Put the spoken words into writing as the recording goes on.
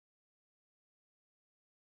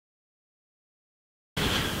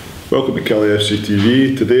Welcome to KillieFC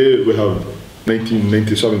TV. Today we have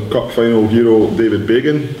 1997 Cup Final hero David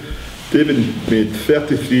Bagan. David made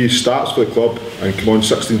 33 starts for the club and came on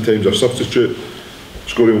 16 times as substitute,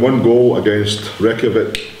 scoring 1 goal against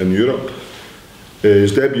Reykjavik in Europe.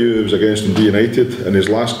 His debut was against Dundee United and his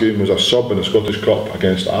last game was a sub in the Scottish Cup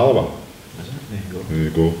against Alaba. There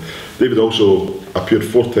you go. David also appeared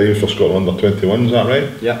 4 times for Scotland under 21, is that right?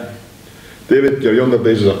 Yeah. David, your younger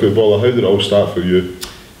days as a footballer, how did it all start for you?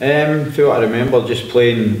 Feel what I remember just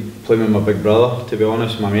playing with my big brother, to be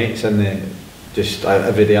honest, my mates, and just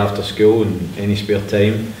every day after school and any spare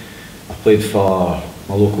time. I played for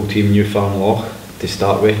my local team, Newfarm to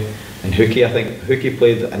start with, and Hookie, I think Hookie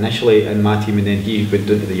played initially in my team and then he went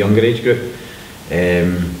down to the younger age group.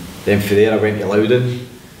 Then from there I went to Loudon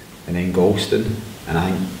and then Galston, and I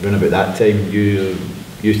think around about that time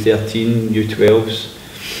U13, U12s,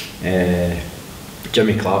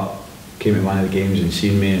 Jimmy Clark came to one of the games and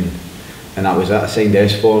seen me, and that was it. I signed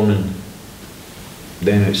S form, and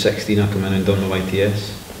then at 16 I come in and done the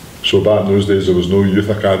YTS. So back in those days there was no youth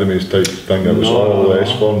academies type thing, it was all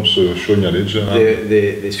S forms, so showing your age.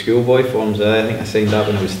 The schoolboy forms, I think I signed that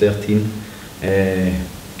when I was 13.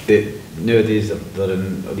 Nowadays they're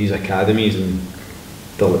in these academies and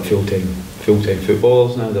they're like full-time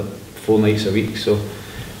footballers now, they're 4 nights a week. So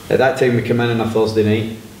at that time we came in on a Thursday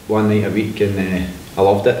night, 1 night a week, and I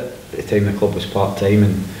loved it. At the time the club was part-time,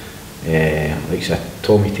 and like I said,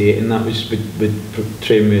 Tommy Tate and that would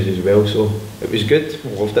train me as well, so it was good, I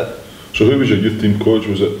loved it. So who was your youth team coach,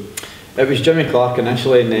 was it? It was Jimmy Clark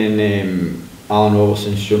initially, and then Alan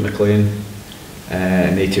Robertson, Stuart McLean,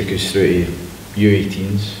 and they took us through to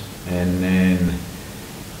U18s, and then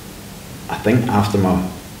I think after my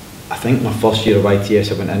first year of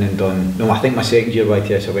YTS I went in and done, no, I think my second year of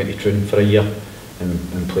YTS I went to Troon for a year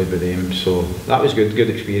and played with them, so that was good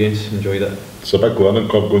experience, enjoyed it. It's a big learning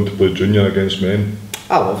curve going to play junior against men.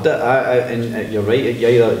 I loved it, and you're right,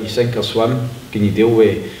 you sink or swim. Can you deal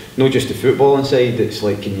with, not just the footballing side, it's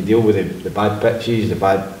like, can you deal with the bad pitches, the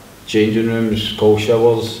bad changing rooms, cold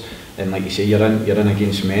showers, and like you say, you're in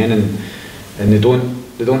against men, and they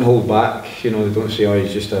don't hold back, you know, they don't say, oh,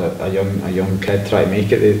 he's just a young kid trying to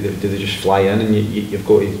make it, they just fly in, and you've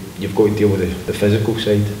got to deal with the physical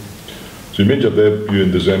side. So you made your debut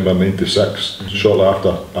in December '96, shortly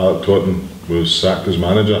after Alec Totten was sacked as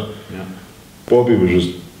manager. Yeah. Bobby was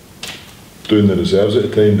just doing the reserves at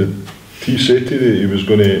the time. Did he say to you he was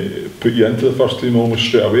going to put you into the first team almost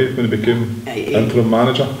straight away when he became interim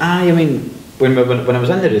manager? I mean, when I was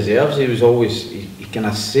in the reserves, he was always, he kind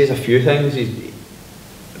of says a few things,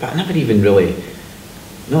 but I never even really,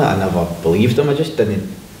 not that I never believed him,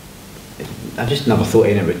 I just never thought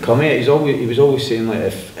anything would come. He was always saying, like,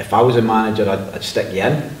 if I was a manager, I'd stick you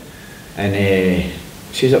in, and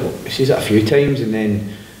says it a few times, and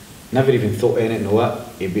then never even thought anything of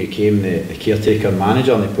it. He became the caretaker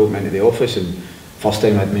manager, and they brought me into the office, and first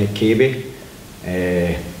time I'd met KB,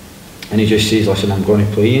 and he just says, listen, I'm going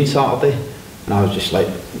to play you on Saturday, and I was just like,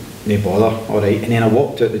 no bother, alright. And then I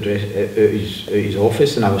walked out his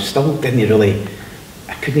office, and I was still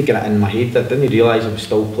I couldn't get it in my head, I didn't realise I was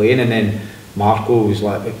still playing. And then Marco was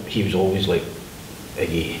like, he was always like,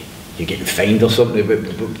 you're getting fined or something,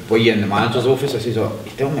 but were you in the manager's office? I says, oh,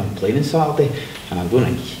 you tell me I'm playing on Saturday, and I don't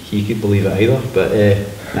think he could believe it either, but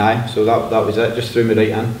nah, so that was it, just threw me right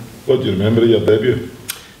in. What do you remember of your debut?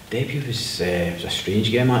 Debut was a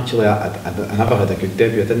strange game actually. I never had a good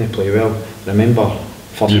debut, I didn't play well. I remember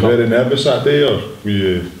first. Were you very nervous that day, or were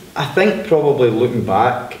you? I think probably looking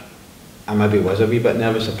back, I maybe was a wee bit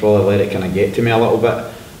nervous. I probably let it kind of get to me a little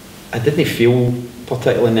bit. I didn't feel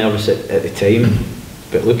particularly nervous at the time,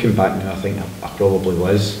 but looking back now, I think I probably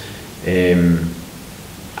was.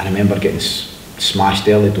 I remember getting smashed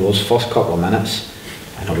early doors, first couple of minutes,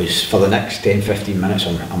 and I was, for the next 10-15 minutes,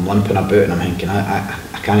 I'm limping about, and I'm thinking,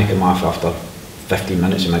 I can't come off after 15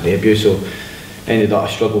 minutes of my debut, so ended up I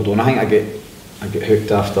struggled on. I think I get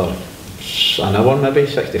hooked after an hour maybe,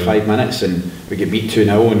 65 minutes, and we get beat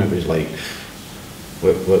 2-0, and it was like,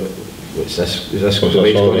 what's this? Is this the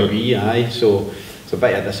way it's going to be? Aye, so it's a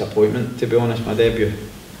bit of a disappointment, to be honest, my debut.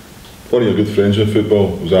 One of your good friends in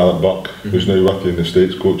football was Alec Buck, who's now with you in the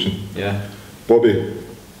States coaching. Yeah. Bobby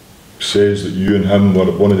says that you and him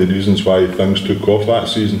were one of the reasons why things took off that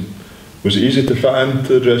season. Was it easy to fit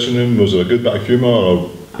into the dressing room? Was there a good bit of humour,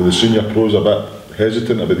 or were the senior pros a bit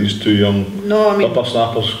hesitant about these two young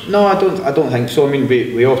whippersnappers? No, I don't think so. I mean,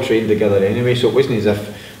 we all trained together anyway, so it wasn't as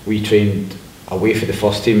if we trained away for the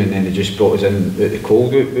first team and then they just brought us in out the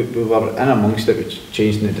cold. We were in amongst it, we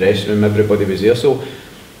changed in the dressing room, everybody was there, so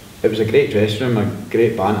it was a great dressing room, a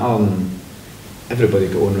great banter, and everybody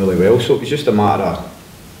got on really well, so it was just a matter of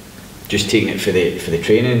just taking it for the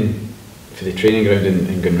training ground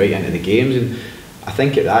and going right into the games. And I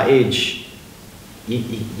think at that age,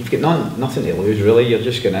 you've got nothing to lose really. You're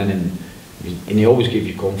just going in and he always gave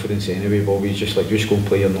you confidence anyway. Bobby, he's just like, just go and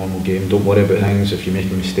play your normal game. Don't worry about things. If you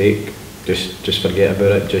make a mistake, just forget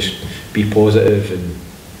about it. Just be positive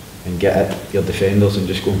and get at your defenders and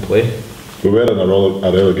just go and play. We were in a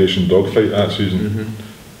relegation dogfight that season.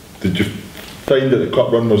 Did you find that the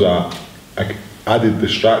cup run was a added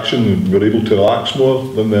distraction and we were able to relax more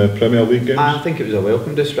than the Premier League games? I think it was a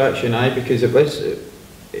welcome distraction, because it was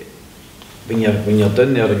when you're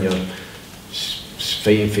down there and you're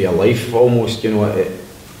fighting for your life almost, you know.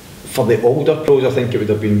 For the older pros, I think it would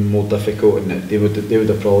have been more difficult, and they would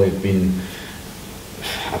have probably been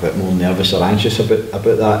a bit more nervous or anxious about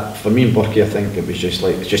that. For me and Burkie, I think it was just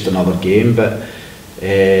like, it's just another game. But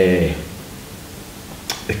the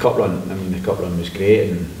cup run, the cup run was great,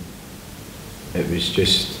 and it was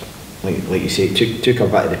just like you say, it took a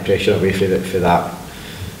bit of the pressure away for that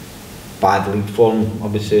bad league form, I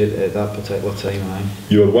would say, at that particular time.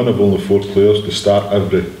 You were one of only 4 players to start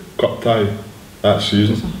every cup tie that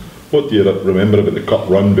season. What do you remember about the cup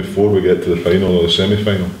run before we get to the final or the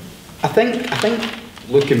semi-final? I think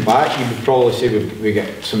looking back, you would probably say we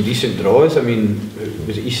get some decent draws. I mean,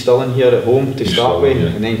 was it East Stirling here at home to start with,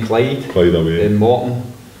 and then Clyde away, then Morton.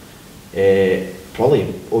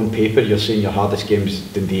 Probably on paper you're saying your hardest game's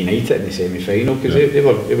Dundee United in the semi-final, because they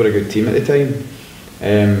were a good team at the time.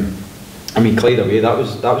 I mean, Clyde away, that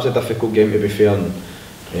was a difficult game, to be fair, and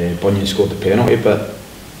Bunyan scored the penalty,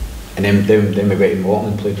 and then we went to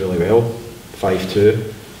Morton and played really well,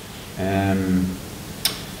 5-2.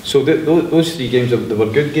 So those 3 games, they were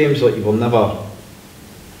good games. Like, you weren't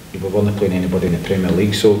playing anybody in the Premier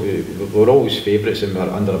League, so we were always favourites and we were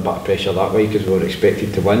under a bit of pressure that way because we were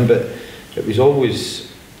expected to win. But it was always,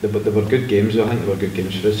 they were good games. I think they were good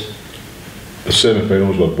games for us. The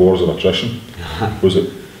semi-finals were bores of attrition. Was it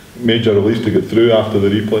major relief to get through after the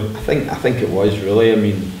replay? I think it was, really. I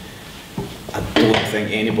mean, I don't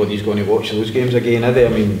think anybody's going to watch those games again, are they? I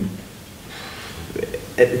mean,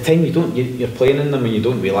 at the time you're playing in them and you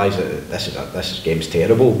don't realise that this game's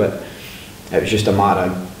terrible, but it was just a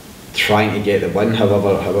matter of trying to get the win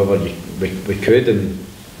however we could, and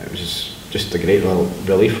it was just a great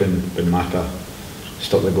relief when Maka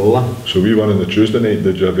stuck the goal in. So we won on the Tuesday night.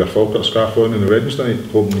 Did you have your Falkirk scarf on the Wednesday night,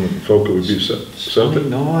 hoping that Falkirk would beat Celtic?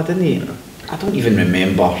 No, I didn't. I don't even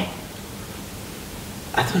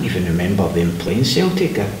remember them playing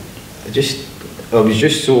Celtic. I was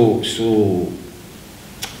just so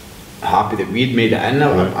happy that we'd made it in.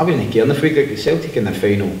 I wasn't caring if we got Celtic in the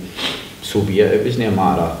final, so be it. It wasn't a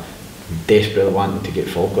matter of desperately wanting to get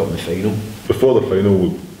Falkirk in the final. Before the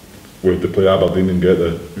final, we had to play Aberdeen and get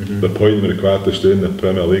the point we required to stay in the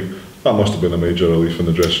Premier League. That must have been a major relief in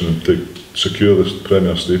the dressing room to secure this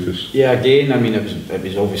Premier status. Yeah, again, I mean, it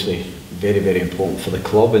was obviously very, very important for the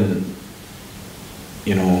club, and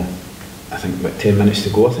you know, I think about 10 minutes to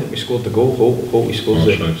go, I think we scored the goal. Holty scores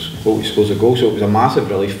the goal, so it was a massive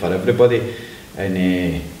relief for everybody. And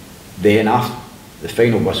then after the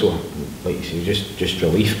final whistle, like you say, just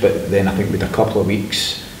relief. But then I think we had a couple of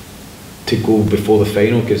weeks to go before the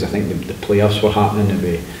final, because I think the playoffs were happening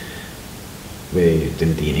with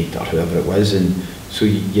Dundee United or whoever it was, and so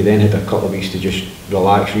you then had a couple of weeks to just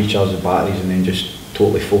relax, recharge the batteries, and then just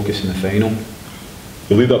totally focus on the final.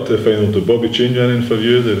 The lead up to the final, did Bobby change anything for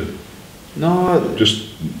you? No. Just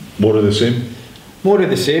more of the same? More of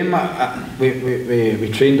the same. We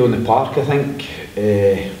trained on the park, I think,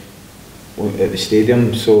 at the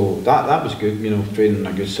stadium, so that was good, you know, training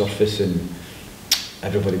on a good surface, and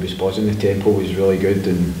everybody was buzzing. The tempo was really good,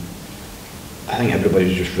 and I think everybody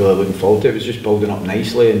was just really looking forward to it. It was just building up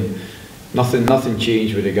nicely, and nothing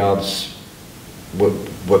changed with regards what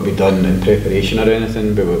we'd done in preparation or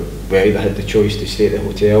anything. But we either had the choice to stay at the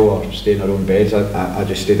hotel or stay in our own beds. I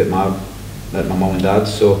just stayed at my mum and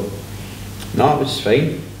dad's, so no, it was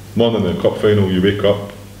fine. Morning in the cup final, you wake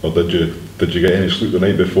up, or did you get any sleep the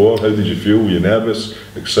night before? How did you feel? Were you nervous,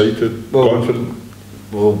 excited, confident?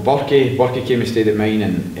 Well, Burkie came and stayed at mine,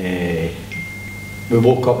 and we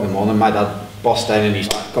woke up in the morning. My dad burst in and he's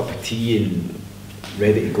got a cup of tea and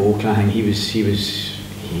ready to go kind of thing. He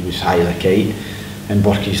was high as a kite, and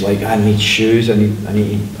Burkie's like, I need shoes. I need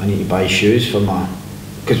to buy shoes for my,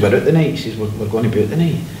 because we're out the night. He says we're going to be out the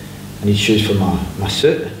night. I need shoes for my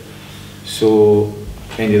suit. So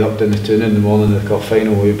ended up down the town in the morning of the cup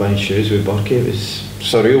final. We were buying shoes with Burkie. It was a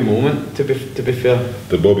surreal moment, to be fair.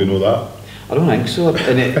 Did Bobby know that? I don't think so,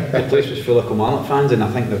 and the place was full of Kilmarnock fans, and I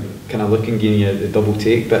think they're kind of looking, giving you the double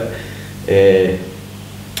take, but that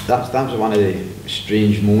was one of the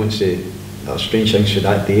strange moments, strange things for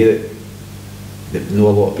that day, that that a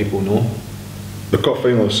lot of people know. The cup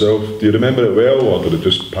final itself, do you remember it well, or did it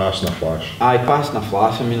just pass in a flash? I passed in a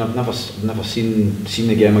flash. I mean, I've never seen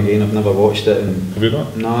the game again. I've never watched it. And have you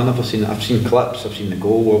not? No, I've never seen it. I've seen clips. I've seen the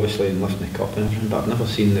goal, obviously, and lifting the cup and everything, but I've never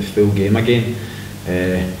seen the full game again.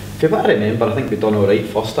 If I remember, I think we done all right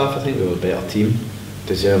first half. I think we were a better team,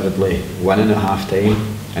 deservedly winning at half time,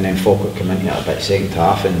 and then Falkirk come into it a bit second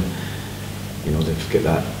half, and you know they've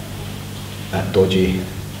got that dodgy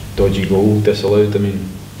goal disallowed. I mean,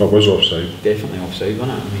 that was offside. Definitely offside,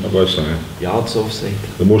 wasn't it? I mean, it was, yards offside.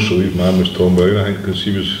 The most relieved man was Tom Brown, I think, because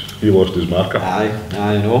he lost his marker. Aye,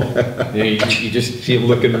 I know. You just see him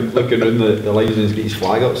looking around the lines and he's got his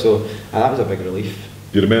flag up. So that was a big relief.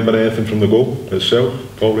 Do you remember anything from the goal itself,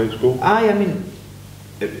 Paul Wright's goal? Aye, I mean,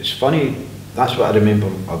 it was funny. That's what I remember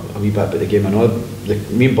a wee bit about the game. I know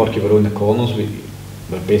me and Burkie were on the corners. We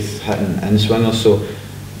were both hitting in-swingers. So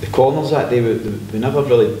the corners that day, we never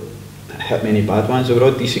really hit many bad ones. They were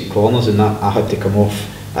all decent corners, and that I had to come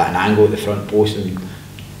off at an angle at the front post and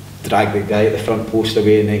drag the guy at the front post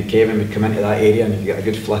away, and then Kevin would come into that area and he'd get a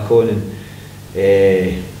good flick on,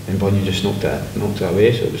 and Bunny just knocked it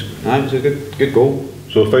away. So it was a good goal.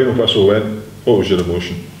 So the final whistle went. What was your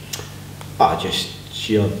emotion? Just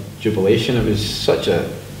sheer jubilation. It was such an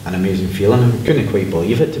amazing feeling. I couldn't quite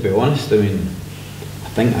believe it, to be honest. I mean, I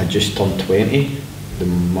think I just turned 20 the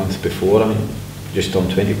month before. I mean, just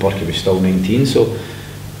turned 20, Burkie was still 19, so it was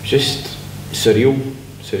just surreal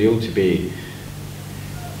to be,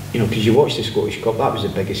 you know, because you watch the Scottish Cup, that was the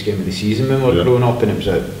biggest game of the season when we were growing up, and it was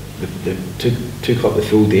took up the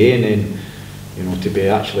full day, and then, you know, to be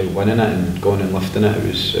actually winning it and going and lifting it,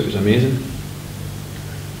 it was amazing.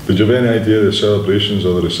 Did you have any idea of the celebrations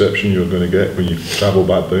or the reception you were going to get when you travel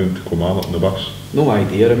back down to Kilmarnock on the bus? No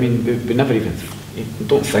idea. I mean, we never even, you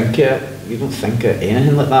don't think of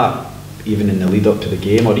anything like that. Even in the lead up to the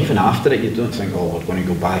game, or even after it, you don't think, oh, we're going to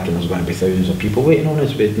go back and there's going to be thousands of people waiting on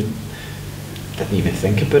us. We didn't even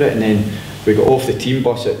think about it. And then we got off the team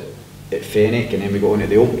bus at Fenwick, and then we got onto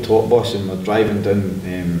the open top bus, and we're driving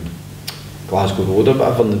down Glasgow Road or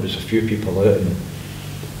whatever, and there was a few people out, and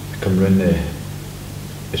come round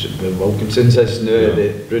is it where Wilkinson's is now,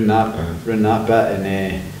 round that bit,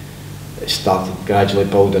 and it started gradually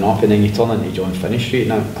building up, and then you turn into John Finney Street.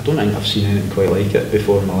 Now, I don't think I've seen anything quite like it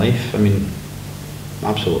before in my life. I mean,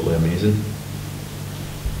 absolutely amazing.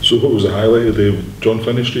 So what was the highlight of the day, John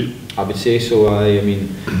Finney Street? I would say so. I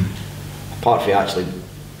mean, apart from actually,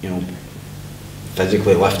 you know,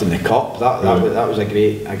 physically lifting the cup, that was a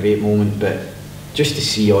great moment, but just to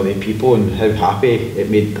see all the people and how happy it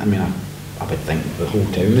made, I mean, I would think the whole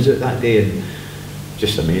town was out that day, and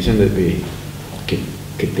just amazing that we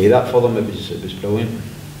could do that for them. It was brilliant.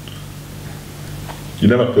 You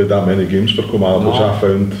never played that many games for Kilmarnock, which I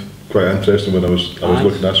found quite interesting when I was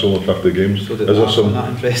looking at only 50 games. So is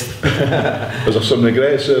there some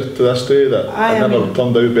regrets to this day that it never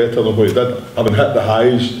turned out better than what you did, having hit the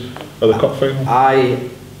highs of the cup final?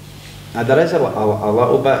 There is a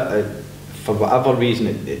little bit, for whatever reason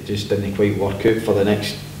it just didn't quite work out for the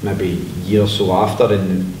next maybe year or so after,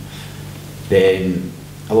 and then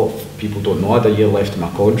a lot of people don't know I had a year left in my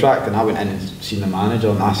contract, and I went in and seen the manager,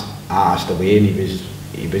 and I asked away, and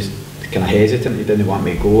he was kind of hesitant. He didn't want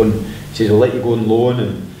me to go, and he says, I'll let you go on loan,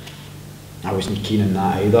 and I wasn't keen on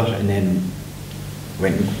that either. And then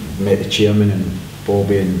went and met the chairman and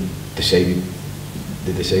Bobby, and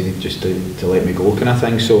they decided just to let me go, kind of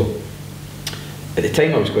thing. So at the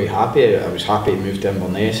time I was quite happy. I was happy to move to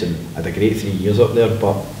Inverness, and I had a great 3 years up there,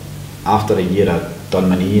 but after a year I'd done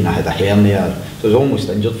my knee and I had a hernia, so I was almost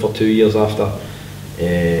injured for 2 years after,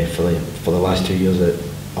 for the last 2 years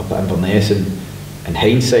up at Inverness. And in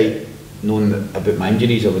hindsight, knowing about my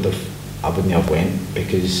injuries, I wouldn't have went,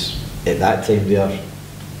 because at that time their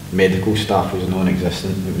medical staff was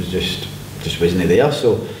non-existent. It was just wasn't there,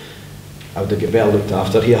 so I would have got better looked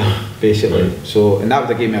after here, basically. Right. So, and that would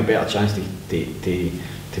have given me a better chance to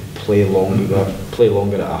play longer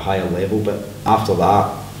at a higher level. But after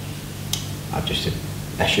that, I've just had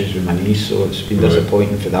issues with my knees, so it's been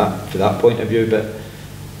disappointing for that point of view. But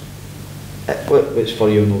it's for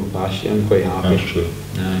you, no bash. I'm quite happy. That's true.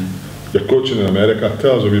 You're coaching in America.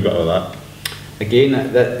 Tell us a wee bit of that. Again,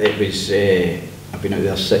 it was. I've been out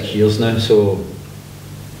there 6 years now, so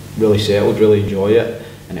really settled, really enjoy it,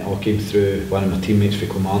 and it all came through one of my teammates for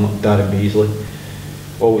Kilmarnock, Darren Beasley.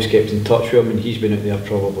 Always kept in touch with him, and he's been out there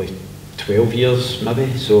probably 12 years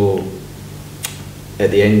maybe. So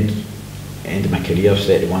at the end of my career,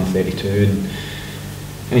 31, 32,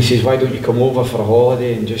 and he says, why don't you come over for a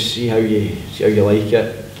holiday and just see how you like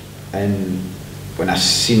it? And when I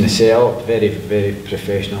seen the setup, very, very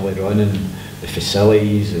professionally run, and the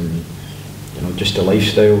facilities, and you know, just the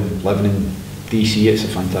lifestyle and living in DC. It's a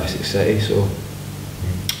fantastic city. So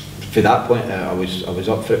for that point, I was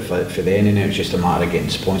up for it for then, and it was just a matter of getting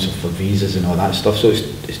sponsored for visas and all that stuff. So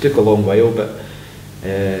it's took a long while, but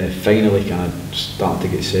finally kind of starting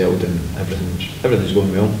to get settled, and everything's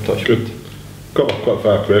going well. Touch Good. wood. Couple of quick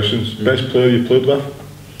fire questions. Best player you played with?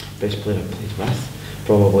 Best player I played with?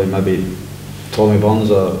 Probably maybe Tommy Burns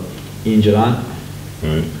or Iain Durant.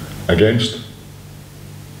 Right. Against?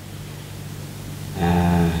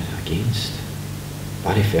 Against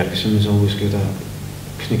Barry Ferguson was always good at.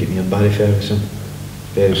 Couldn't get near Barry Ferguson.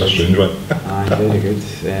 Very That's a good. strange one. Aye, very good.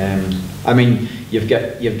 I mean, you've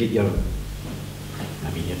got your.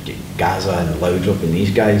 I mean, you've got Gaza and Laudrup and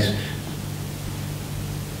these guys.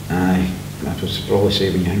 Aye, I would probably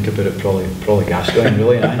say when you think about it, probably Gascoigne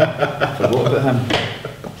really. Aye, forgot about him.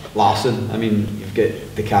 Larson. I mean, you've got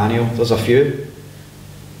DeCanio. There's a few.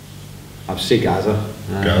 I'd say Gaza.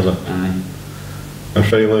 Gaza. Aye. And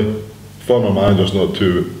finally, former manager's not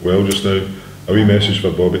too well just now. A wee message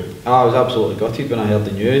for Bobby. I was absolutely gutted when I heard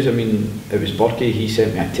the news. I mean, it was Burkie, he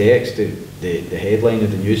sent me a text, the headline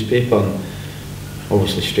of the newspaper, and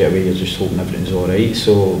obviously straight away you're just hoping everything's alright.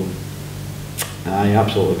 So, I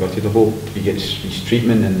absolutely gutted. I hope he gets his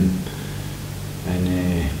treatment and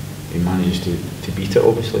he manages to beat it,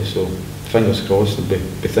 obviously. So, fingers crossed, I'll be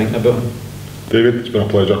thinking about him. David, it's been a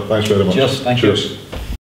pleasure. Thanks very much. Cheers, thank you.